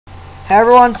Hey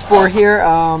everyone, Spore here.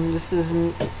 This is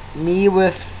me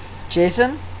with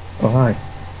Jason. Oh, hi.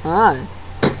 Hi.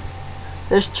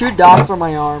 There's 2 dots on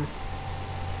my arm.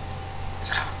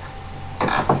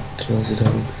 Kills a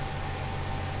dog.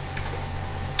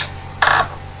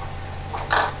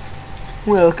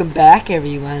 Welcome back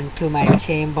everyone to my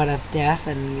chamber of death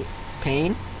and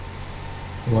pain.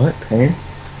 What? Pain?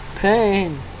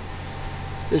 Pain.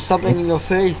 There's something in your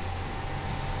face.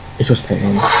 It was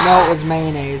pain. No, it was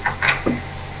mayonnaise.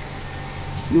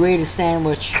 You ate a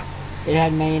sandwich. It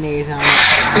had mayonnaise on it.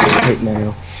 I hate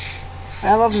mayo.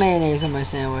 I love mayonnaise on my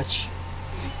sandwich.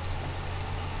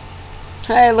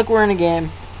 Hey, look, we're in a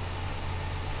game.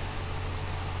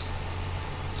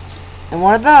 And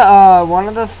one of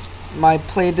my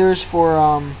playthroughs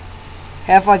for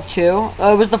Half-Life 2.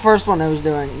 It was the first one I was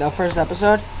doing, the first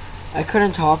episode. I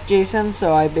couldn't talk, Jason,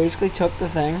 so I basically took the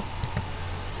thing,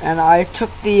 and I took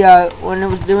the when it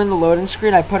was doing the loading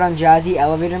screen, I put on jazzy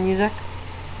elevator music.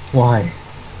 Why?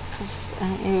 Cause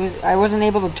I wasn't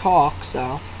able to talk,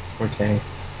 so. Okay.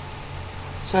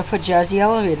 So I put jazzy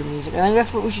elevator music. I think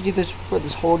that's what we should do for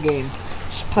this whole game.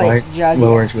 Just play Why? jazzy. Why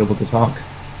weren't you able to talk?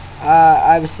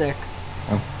 I was sick.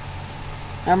 Oh.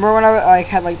 Remember when I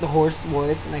had like the hoarse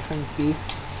voice and I couldn't speak?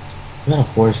 You got a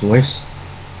hoarse voice.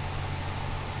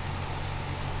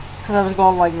 Cause I was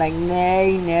going like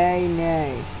nay, nay,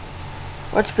 nay.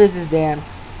 What's Fizz's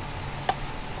dance?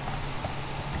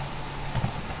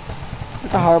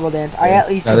 It's a horrible dance. I at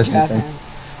least do jazz hands.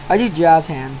 I do jazz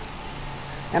hands.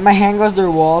 And my hand goes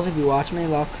through walls if you watch me,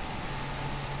 look.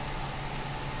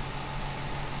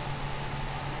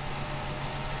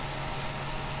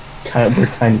 We're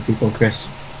tiny people, Chris.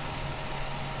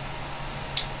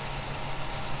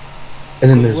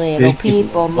 And then there's little big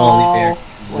people know.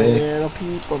 Little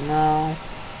people know.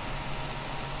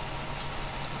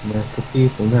 Little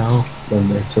people know.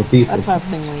 Little people. Let's not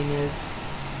sing Les Mis.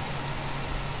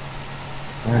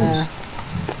 Nice.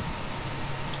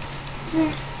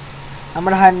 I'm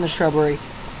gonna hide in the shrubbery.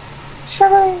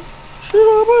 Shrubbery.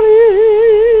 Shrubbery.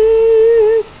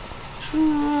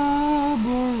 Shrubbery.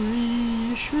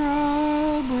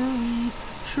 Shrubbery.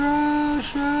 Shrub.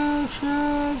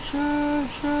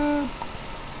 Shrubbery.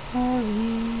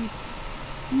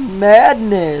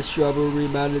 Madness. Shrubbery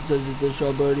madness. I said the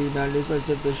shrubbery madness. I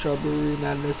said the shrubbery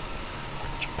madness.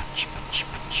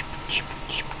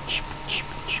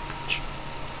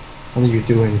 What are you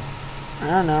doing? I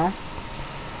don't know.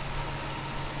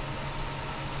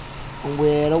 A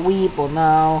little weeple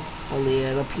now, a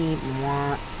little people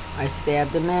want. I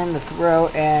stabbed him in the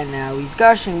throat and now he's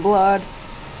gushing blood.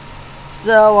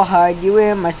 So I'll hide you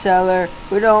in my cellar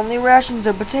with only rations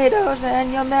of potatoes,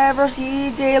 and you'll never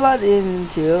see daylight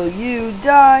until you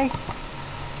die.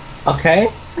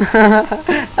 Okay.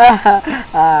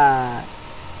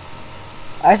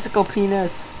 Icicle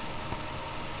penis.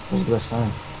 What's the best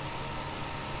time?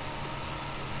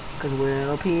 Cause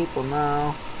little people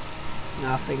know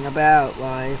nothing about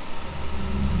life.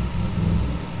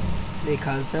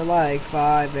 Because they're like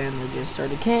 5 and they just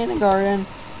started kindergarten.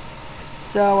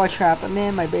 So I trap them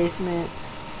in my basement.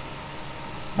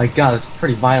 My God, it's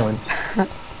pretty violent.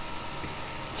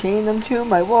 Chain them to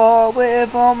my wall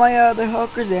with all my other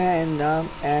hookers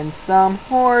and some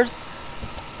horse.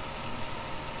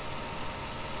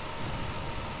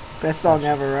 Best song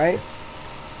ever, right?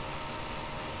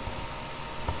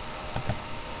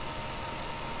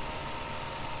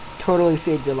 Totally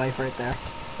saved your life right there.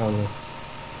 Probably.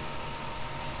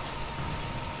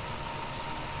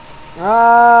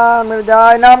 I'm gonna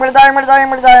die. No, I'm gonna die. I'm gonna die. I'm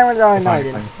gonna die. I'm gonna die. No, I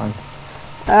didn't. Fine.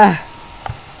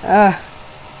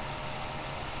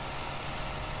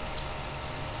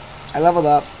 I leveled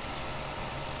up.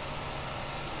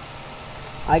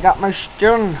 I got my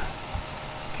stun.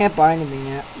 Can't buy anything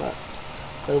yet, but.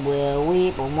 Oh,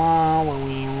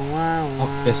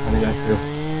 piss money back through.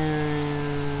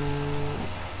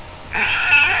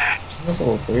 That's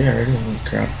all 3 already. Holy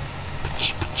crap.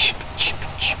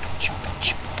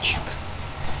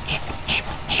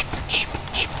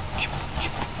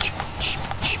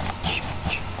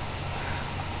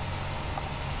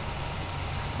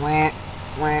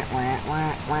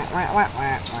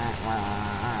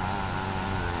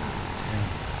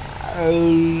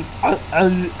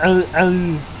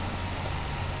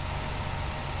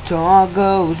 Dog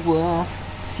goes wolf,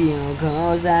 seal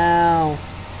goes owl.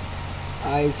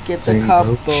 I skipped a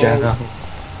couple.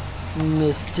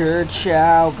 Mr.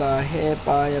 Chow got hit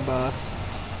by a bus.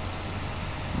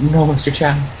 No, Mr.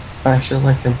 Chow. I actually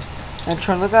like him. And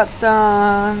Trundle got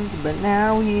stunned, but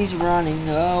now he's running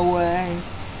away.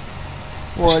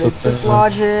 What is this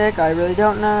logic? I really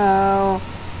don't know.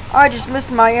 I just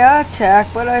missed my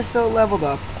attack, but I still leveled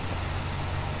up.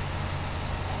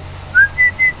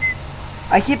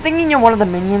 I keep thinking you're one of the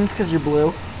minions because you're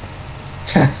blue.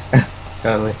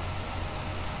 Totally.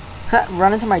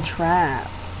 Run into my trap.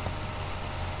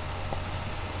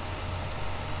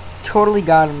 Totally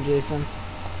got him, Jason.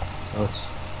 Oh, it's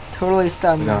Totally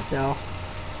stunned No. myself.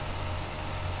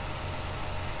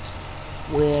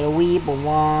 Where we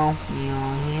belong,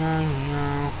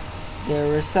 there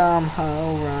is some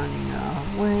hoe running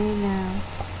away now.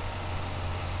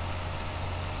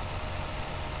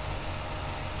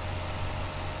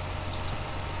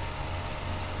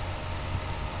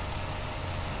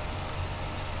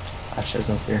 I shows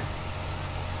no fear.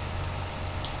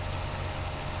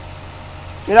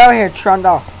 Get over here,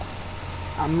 Trundle.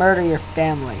 I'll murder your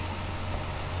family.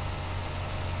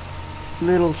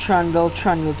 Little Trundle,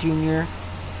 Trundle Jr.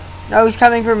 No, he's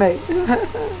coming for me.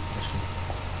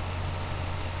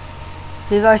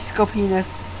 His icicle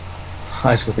penis.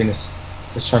 High school penis.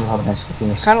 Just trying to have a high school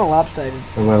penis. It's kind of lopsided.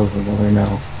 The world will never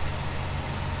know.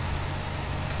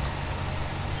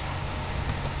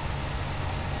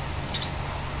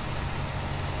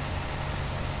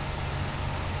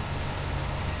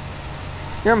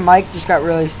 Your mic just got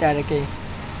really staticky.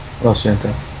 Lo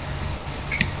siento.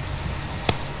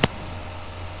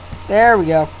 There we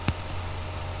go.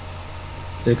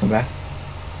 Did it come back?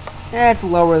 Yeah, it's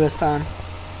lower this time.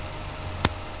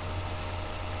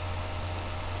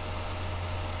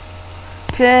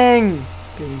 Ping!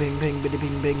 Ping, ping, ping, bitty,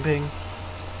 ping, ping, ping.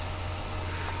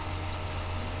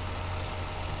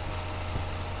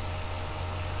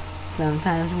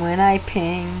 Sometimes when I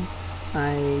ping,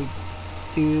 I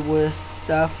do with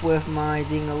stuff with my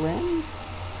ding-a-ling.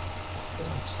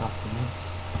 Stop for me.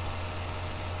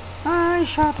 I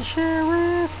shot the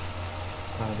sheriff,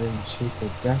 I didn't shoot the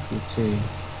deputy.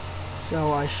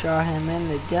 so I shot him in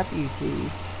the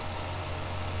deputy.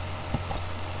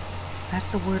 That's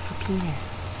the word for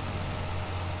penis.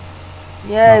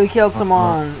 Yay, we killed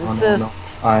someone. No, Assist.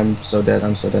 no. I'm so dead,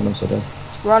 I'm so dead, I'm so dead.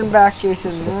 Run back,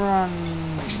 Jason. Run.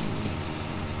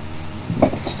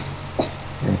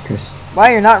 Yeah, Chris.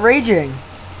 Why, you're not raging?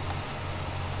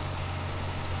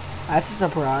 That's a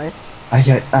surprise. I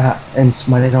get, and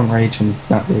Smiley don't rage and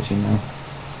not raging now.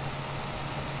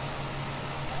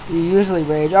 You usually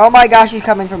rage. Oh my gosh, he's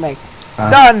coming for me. Uh.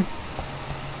 Stun!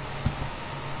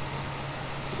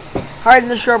 Hide in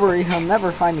the shrubbery. He'll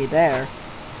never find me there.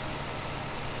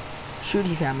 Shoot,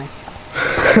 he found me.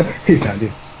 He found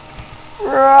you.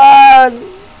 Run!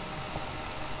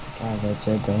 God, that's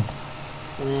it though.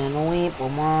 Wait,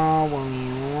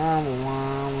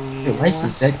 It writes the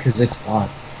Z because it's bot.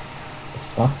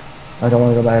 Fuck. I don't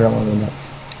want to go back, I don't want to go back.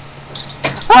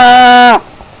 Ah!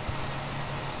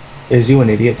 Is you an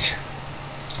idiot?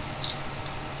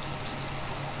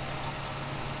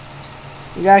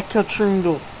 You gotta kill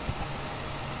Trundle.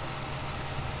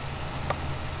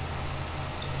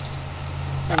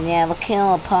 And never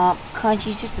kill a pop, cause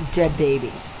she's just a dead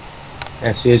baby.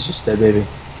 Yeah, she is just dead, baby.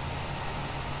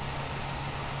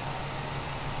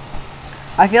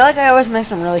 I feel like I always make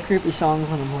some really creepy songs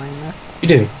when I'm playing this. You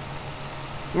do?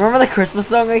 Remember the Christmas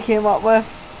song I came up with?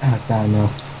 Oh, God, no.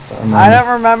 I don't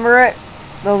remember it,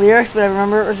 the lyrics, but I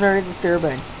remember it was very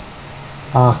disturbing.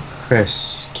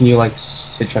 Chris, can you, like,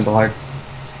 hit Trundle hard?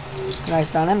 Can I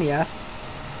stun him? Yes.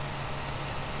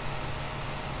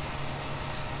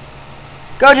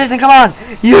 Go, Jason, come on!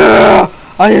 Yeah!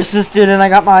 I assisted and I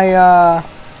got my,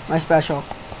 my special.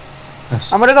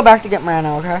 Yes. I'm gonna go back to get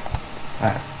mana, okay?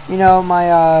 Alright. You know,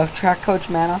 my, track coach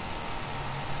mana.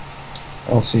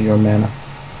 I'll see your mana.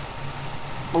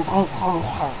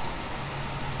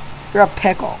 You're a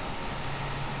pickle.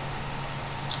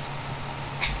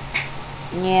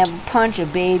 Yeah, punch a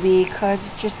baby, cause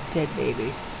it's just a dead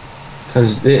baby.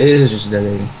 Because it is just a dead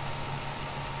baby.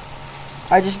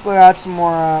 I just put out some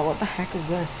more, what the heck is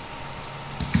this?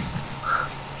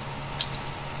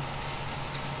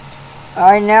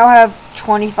 I now have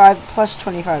 25 plus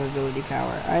 25 ability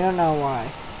power. I don't know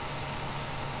why.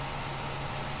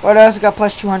 But I also got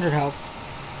plus 200 health.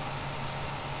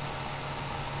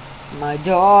 My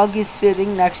dog is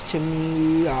sitting next to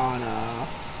me on a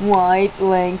white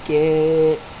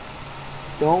blanket.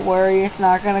 Don't worry, it's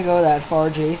not gonna go that far,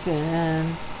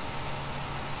 Jason.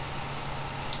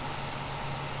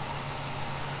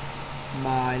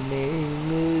 My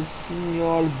name is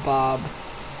Senor Bob.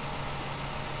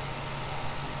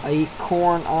 I eat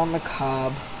corn on the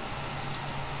cob.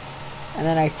 And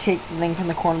then I take the thing from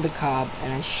the corn of the cob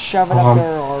and I shove it up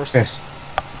their arse. Chris,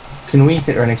 can we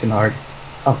hit Remington hard?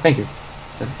 Oh, thank you.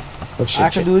 Oh, shit, I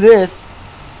can do this.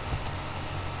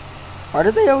 Why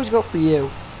did they always go for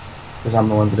you? Because I'm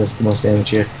the one that does the most damage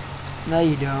here. No,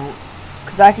 you don't.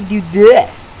 Because I can do this.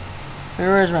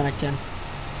 Where is Remington?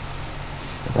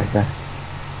 Like that.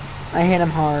 I hit him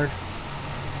hard.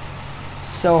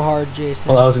 So hard,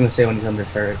 Jason. Well, I was gonna say when he's under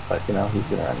third, but you know he's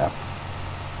gonna run now.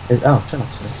 Oh, turn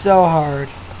off. So hard.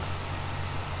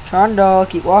 Trundle,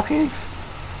 keep walking.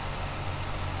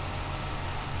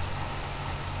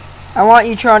 I want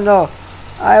you, Trundle.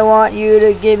 I want you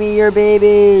to give me your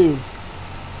babies.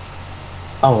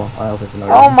 Oh, well, I'll take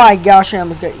another Oh one. my gosh, I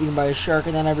almost got eaten by a shark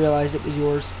and then I realized it was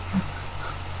yours.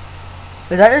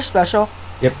 Is that your special?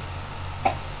 Yep.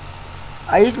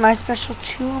 I use my special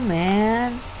too,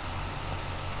 man.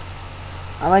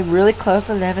 I'm like really close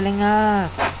to leveling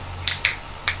up.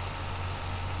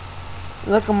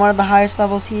 Look, I'm one of the highest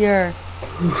levels here.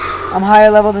 I'm higher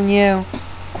level than you.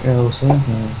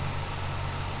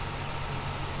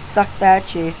 Suck that,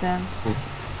 Jason.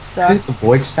 Suck. The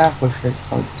void staff was great.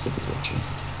 Oh, skip it, watching.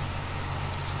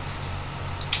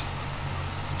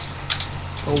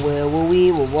 Oh, well,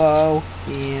 we will, whoa.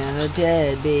 Rihanna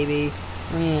dead, baby.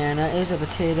 Rihanna is a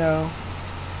potato.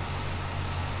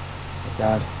 Oh,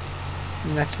 God.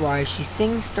 And that's why she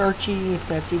sings starchy, if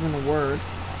that's even a word.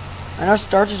 I know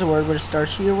starch is a word, but is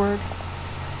starchy a word?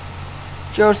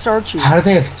 Joe Starchy. How do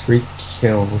they have 3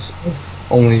 kills?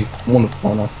 Only one of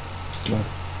one. No.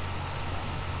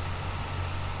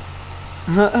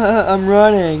 I'm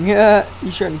running.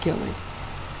 He's trying to kill me.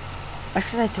 That's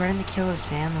because I threatened to kill his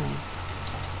family.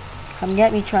 Come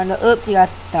get me, trying to. Oops, he got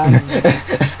done.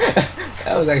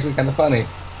 That was actually kind of funny.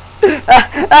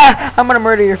 I'm gonna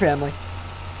murder your family.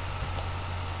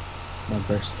 My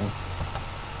first one.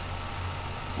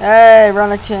 Hey,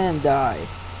 run to him, die.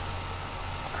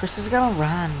 Chris is gonna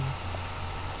run.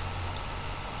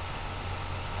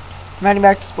 I'm heading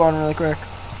back to spawn really quick.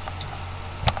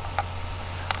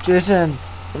 Jason,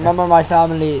 remember my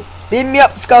family. Speed me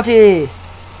up, Scotty!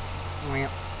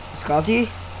 Scotty?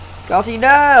 Scotty,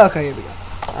 no! Okay, here we go.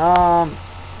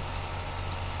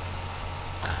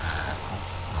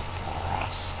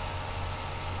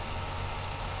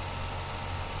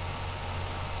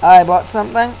 I bought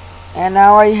something, and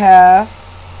now I have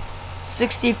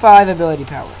 65 ability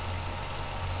power.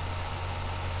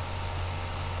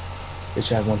 They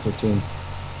should have 115.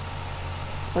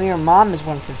 Well, your mom is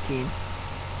 115.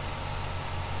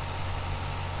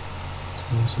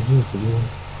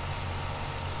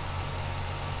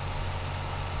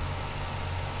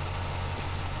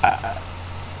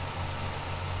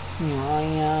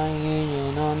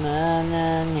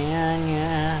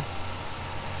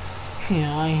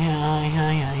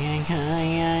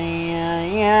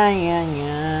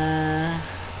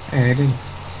 Hey, I didn't.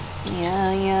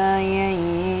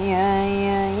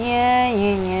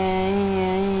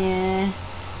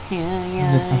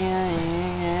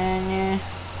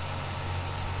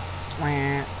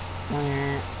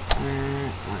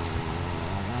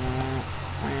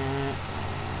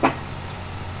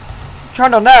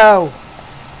 Trundle, no!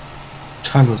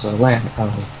 Trundle's a land,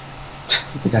 probably.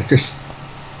 The doctors.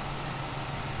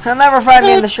 He'll never find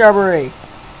me in the shrubbery.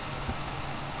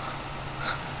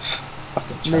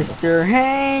 Mr.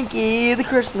 Hanky, the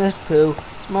Christmas poo,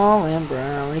 small and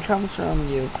brown, he comes from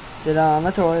you. Sit on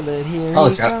the toilet, here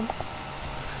he comes.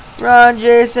 Run,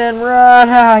 Jason, run!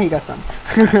 Ha, he got some.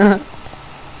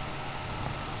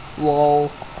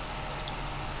 Lol.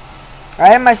 I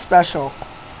have my special.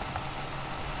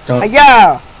 Don't.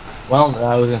 Yeah. Well,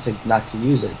 I was gonna say not to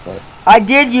use it, but I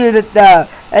did use it though.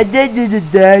 I did use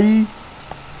it, Daddy.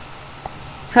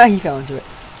 Ha, he fell into it.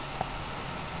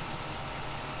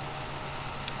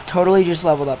 Totally just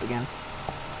leveled up again.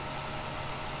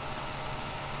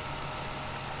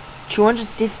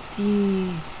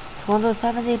 250,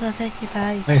 270 plus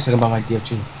 65. wait a second about my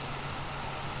DFG.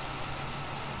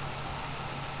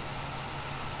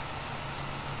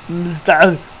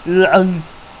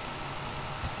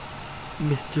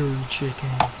 Mystery chicken.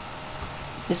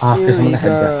 Because I'm Mystery gonna head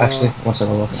back. girl. Actually, once I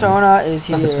look. Sona is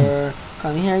here.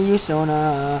 Come here, you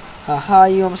Sona. Haha,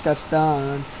 you almost got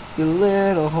stunned. You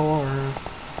little whore.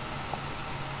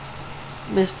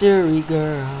 Mystery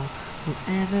girl.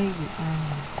 Whoever you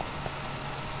are.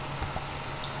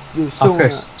 You Sona. Oh,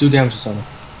 Chris, do damage to Sona.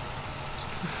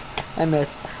 I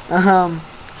missed.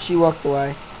 She walked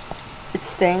away. It's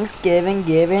Thanksgiving,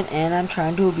 given, and I'm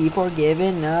trying to be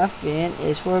forgiven. Nothing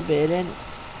is forbidden.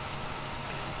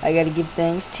 I gotta give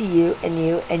thanks to you and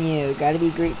you and you. Gotta be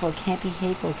grateful, can't be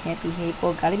hateful, can't be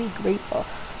hateful. Gotta be grateful.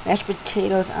 Mashed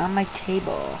potatoes on my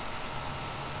table.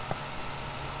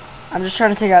 I'm just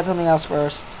trying to take out something else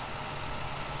first.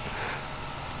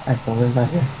 I believe that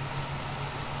here.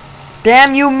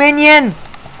 Damn you, minion!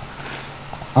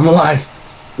 I'm alive.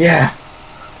 Yeah.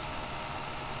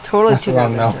 Totally That's took out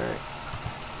wrong, that no. turret.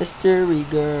 Mystery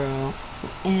girl,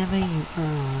 whoever you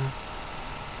are.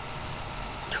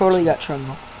 Totally got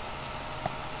Trundle.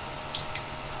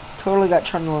 Totally got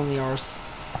Trundle in the arse.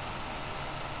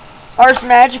 Ars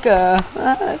Magica!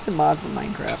 That's a mod from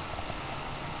Minecraft.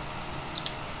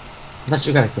 I thought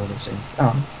you gotta kill this thing.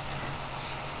 Oh.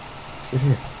 You're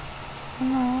here.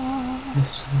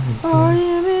 I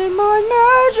am in my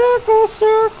magical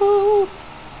circle.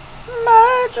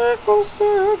 Magical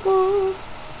circle.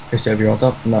 Chris, have your ult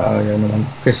up? No, oh, yeah, no one.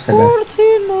 Chris, head back.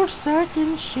 14 more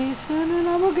seconds, Jason, and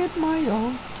I will get my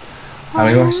own. How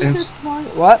many more seconds?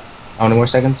 What? How many more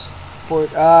seconds?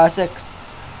 6.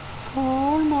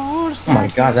 4 more seconds. Oh my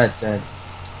god, that's dead.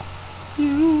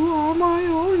 You are my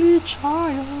only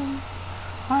child.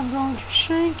 I'm going to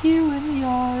shank you in the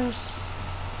arse.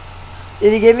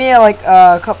 If you give me like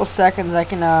a couple seconds, I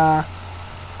can. No,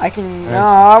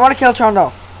 I want to kill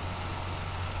Trundle.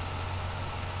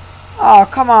 Oh,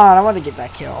 come on! I want to get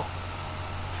that kill.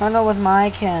 Trundle with my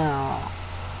kill.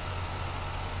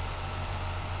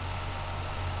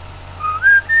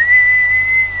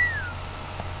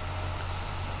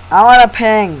 I want to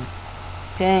ping.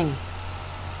 Ping.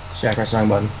 Shit, I pressed the wrong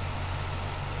button.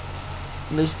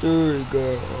 Mystery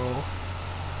girl.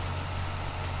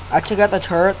 I took out the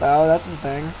turret though, that's the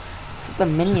thing. So the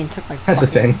minion took my That's the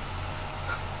thing.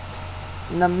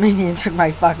 The minion took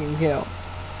my fucking kill.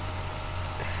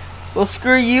 Well,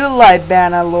 screw you, Light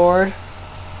Banner Lord.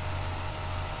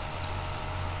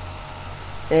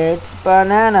 It's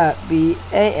banana.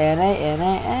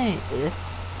 B-A-N-A-N-A-A.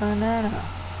 It's banana.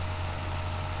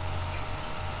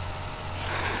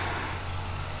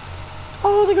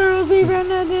 All the girls be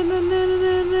banana. Do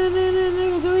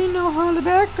you know how to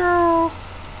back girl?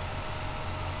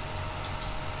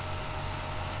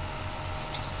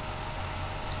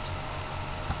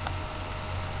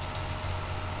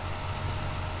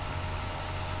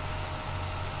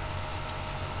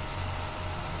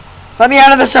 Let me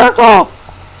out of the circle!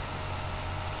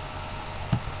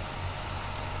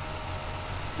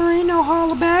 There ain't no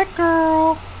hollaback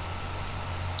girl.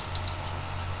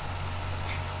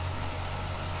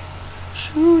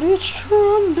 Shoot, it's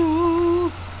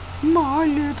Trundle, my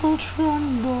little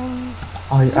Trundle.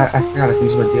 Oh, I forgot I can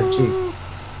use my DFG.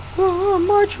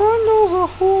 My Trundle's a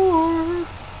whore.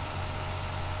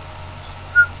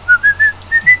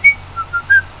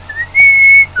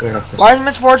 Why is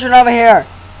Misfortune over here?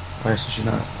 Why is she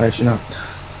not? Why is she not?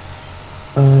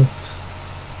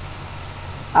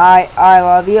 I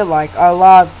love you like a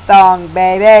love song,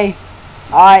 baby.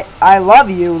 I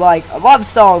love you like a love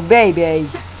song, baby.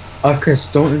 Chris,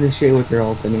 don't initiate with your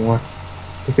ult anymore.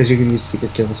 Because you can use to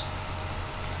get kills.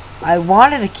 I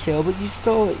wanted a kill, but you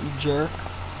stole it, you jerk.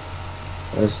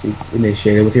 You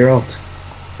initiated with your ult.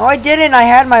 No, I didn't. I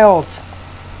had my ult.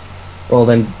 Well,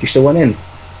 then you still went in.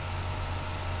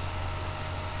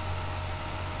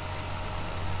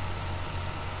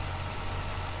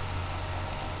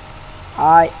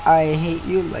 I hate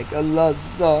you like a love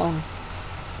song.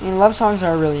 I mean, love songs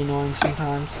are really annoying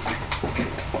sometimes.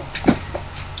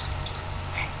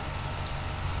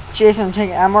 Jason,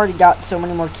 I'm already got so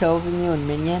many more kills than you and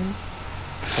minions.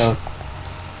 Oh.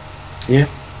 Yeah.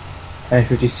 At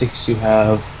 56 you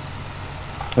have...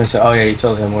 Oh yeah, you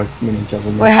totally have more minion kills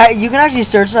than me. Wait, you can actually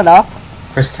search that up?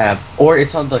 Press tab. Or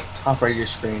it's on the top right of your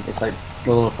screen. It's like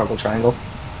the little purple triangle.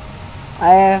 I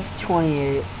have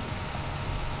 28.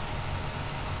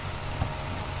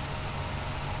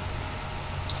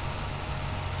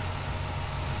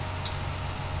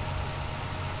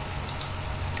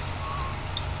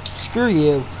 Screw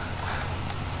you.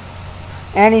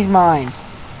 And he's mine.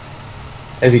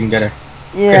 If you can get her.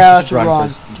 Yeah, Chris, let's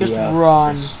run. Just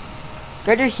run.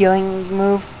 Got your healing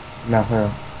move? No,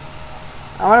 no.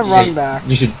 I want to run back.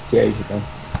 You should, yeah, you should run.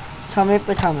 Tell me if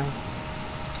they're coming.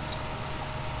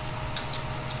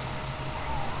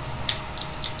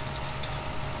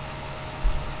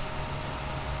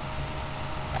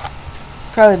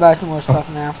 Probably buy some more stuff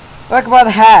now. Look, about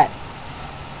the hat.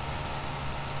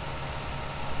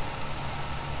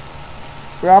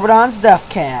 Robert death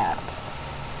cap.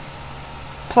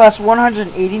 Plus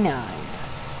 189.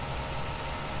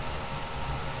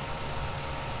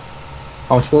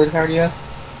 How much ability power do you have?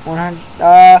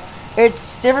 100.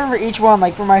 It's different for each one.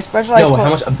 Like for my special, no,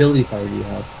 how much ability power do you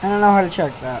have? I don't know how to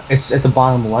check that. It's at the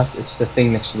bottom left. It's the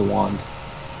thing next to the wand.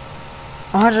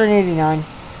 189.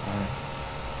 Alright.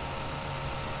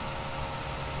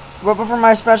 But for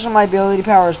my special, my ability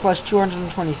power is plus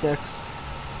 226.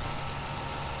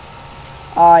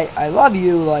 I love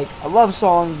you like a love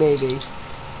song, baby.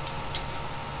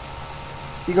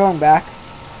 You going back?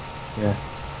 Yeah.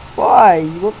 Why?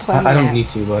 You were playing. I don't need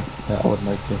to, but I would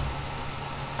like to.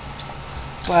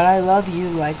 But I love you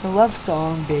like a love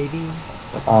song, baby.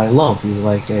 But I love you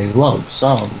like a love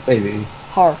song, baby.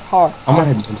 Har har. I'm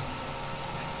gonna head into.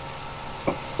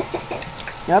 You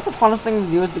know what the funnest thing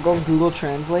to do is to go on Google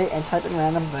Translate and type in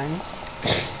random things.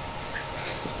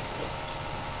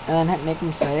 And then make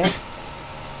them say it.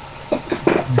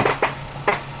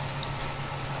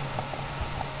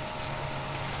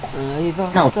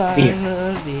 No,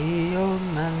 the old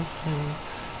man say,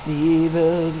 leave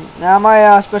it. Now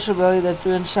my special ability, that's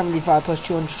 375 plus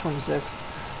 226.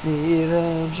 Leave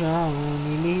it,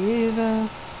 Johnny, leave it.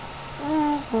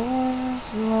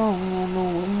 It's long and the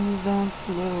winds don't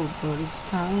blow, but it's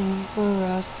time for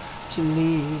us to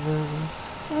leave it.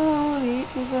 Oh, leave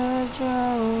it,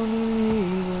 Johnny,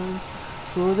 leave it.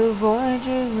 For the voyage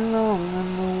is long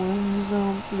and the winds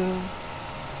don't blow.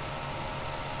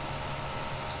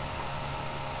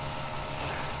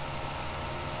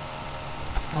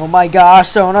 Oh my gosh,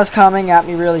 Sona's coming at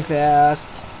me really fast.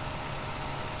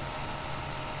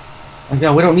 Oh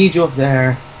yeah, we don't need you up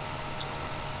there.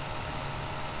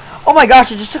 Oh my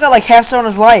gosh, I just took out like half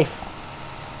Sona's life.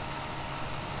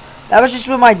 That was just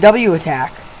with my W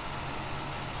attack.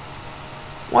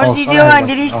 What is he doing? Like,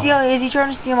 Did he steal? Is he trying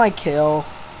to steal my kill?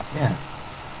 Yeah.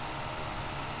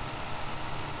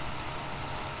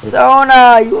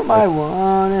 Sona, you were my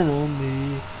one and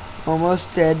only.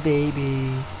 Almost dead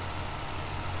baby.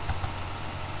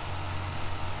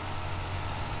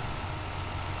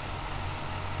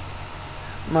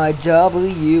 My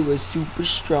W is super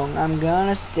strong. I'm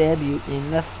gonna stab you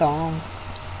in the thong.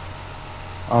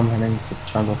 I'm heading to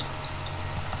Trundle.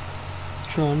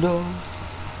 Trundle.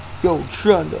 Yo,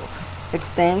 Trundle. It's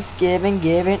Thanksgiving,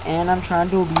 giving, and I'm trying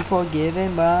to be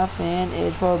forgiven, but I find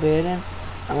it forbidden.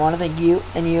 I wanna thank you,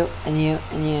 and you, and you,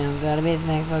 and you. Gotta be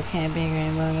thankful, can't be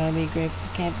grateful, gotta be grateful,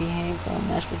 can't be hateful.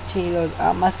 Mashed potatoes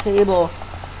at my table.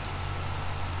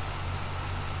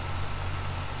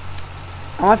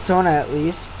 I want Sona at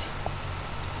least.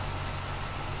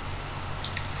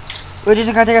 Wait,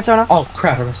 Jason, can I take out Sona? Oh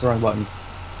crap, I pressed the wrong button.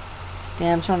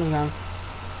 Damn, Sona's gone.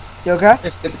 You okay?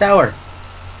 Just get the tower.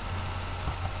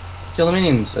 Kill the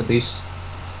minions, at least.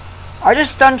 I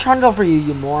just stunned Trundle for you,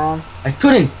 you moron. I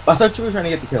couldn't! I thought you were trying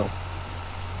to get the kill.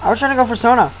 I was trying to go for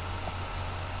Sona.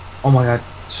 Oh my god.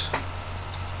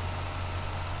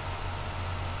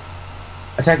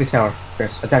 Attack the tower,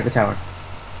 Chris. Attack the tower.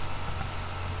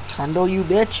 Trundle, you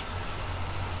bitch.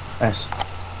 Nice.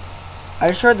 I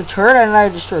destroyed the turret and I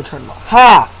destroyed Trundle.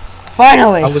 Ha!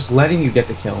 Finally! I was letting you get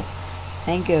the kill.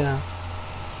 Thank you.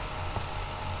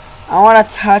 I want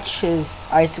to touch his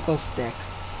icicle stick.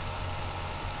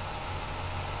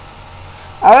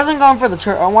 I wasn't going for the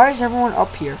turret. Oh, why is everyone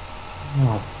up here?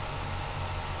 Oh.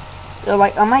 They're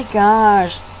like, oh my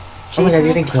gosh. Oh my god, Jason you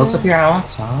getting and kills Chris- up here? I want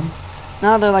some.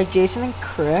 No, they're like, Jason and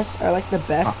Chris are like the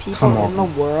best Oh, people come in the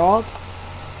on. world.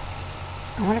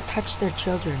 I want to touch their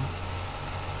children.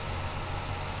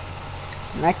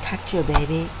 Can I touch you,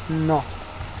 baby? No.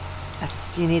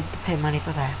 That's, you need to pay money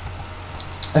for that.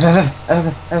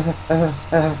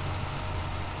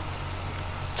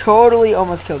 Totally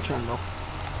almost killed Trundle.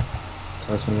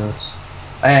 Those notes.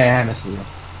 I missed you.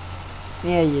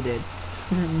 Yeah, you did.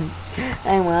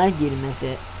 I wanted you to miss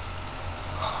it.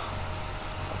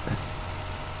 Okay.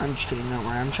 I'm just kidding, don't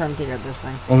worry. I'm trying to take out this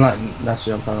thing. Well, not that's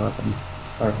you. I'm talking about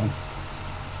the other one.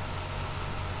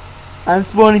 I'm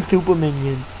spawning super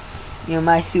minions. You're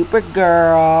my super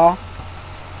girl.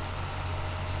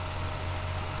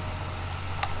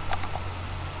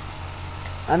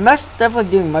 I'm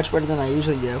definitely doing much better than I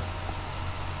usually do.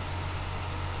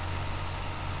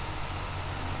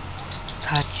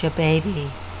 Touch your baby.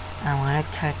 I wanna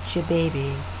touch your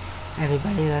baby.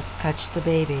 Everybody, let's touch the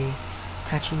baby.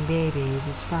 Touching babies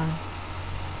is fun.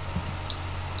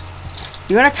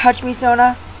 You gonna touch me,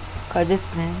 Sona? Cause it's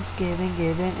Thanksgiving,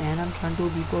 giving, and I'm trying to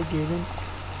be forgiven.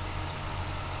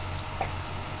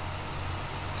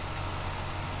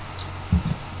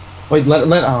 Wait, let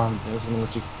I was gonna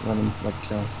let him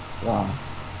kill.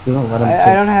 You don't let him.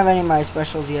 I don't have any of my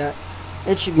specials yet.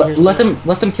 It should be here Let soon.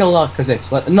 them kill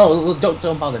Kha'Zix. No,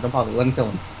 don't bother. Don't bother. Let him kill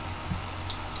him.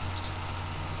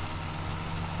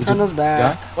 Trundle's back.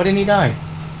 Yeah? Why didn't he die?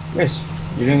 Yes,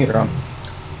 you're doing it wrong.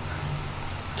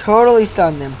 Totally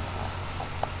stunned him.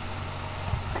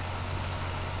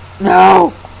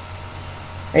 No!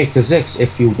 Hey, Kha'Zix,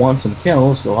 if you want some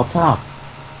kills, go up top.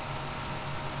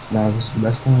 Now this is the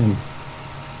best time.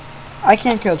 I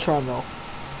can't kill Trundle.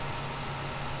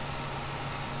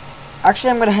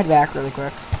 Actually, I'm gonna head back really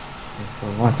quick. For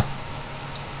what?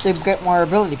 To get more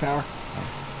ability power.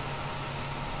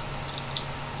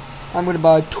 I'm gonna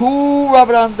buy 2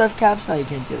 Rabadon's death caps. No, you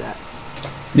can't do that.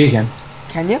 You can.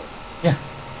 Can you? Yeah.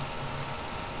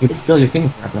 You can fill your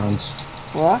king rounds.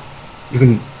 What? You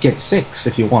can get 6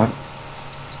 if you want.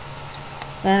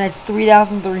 Then it's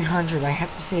 3,300. I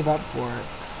have to save up for it.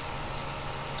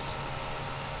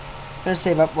 I'm gonna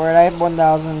save up for it. I have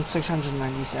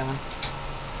 1,697.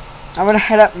 I'm gonna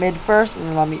head up mid first, and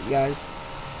then I'll meet you guys.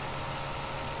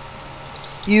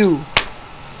 You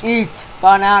eat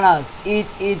bananas. Eat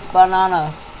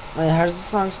bananas. Wait, how does the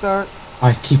song start?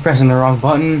 I keep pressing the wrong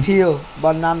button. Peel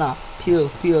banana. Peel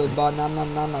banana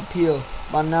nana. Peel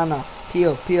banana.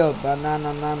 Peel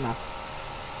banana nana.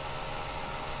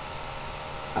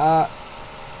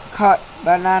 Cut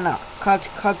banana. Cut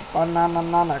banana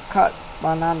nana. Cut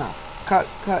banana. Cut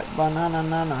banana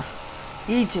nana.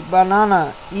 Eat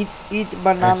banana. Eat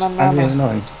banana I'm nana. getting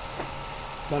annoying.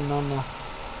 Banana.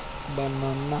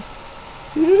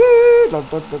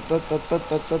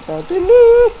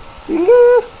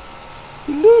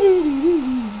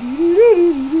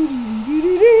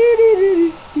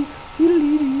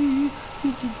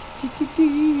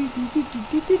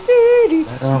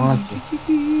 I don't want to.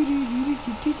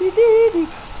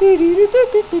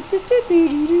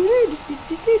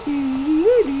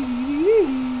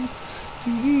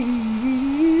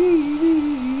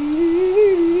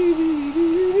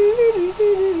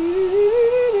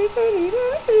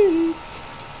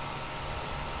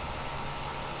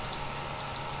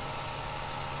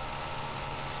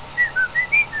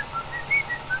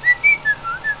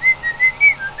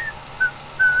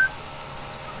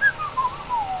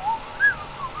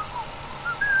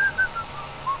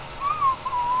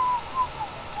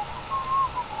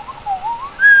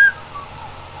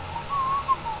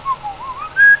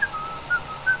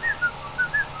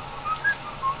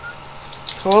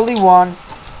 Totally won.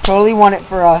 Totally won it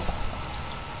for us.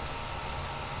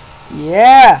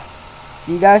 Yeah.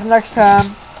 See you guys next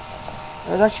time.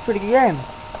 That was actually a pretty good game.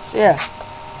 So yeah.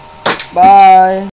 Bye.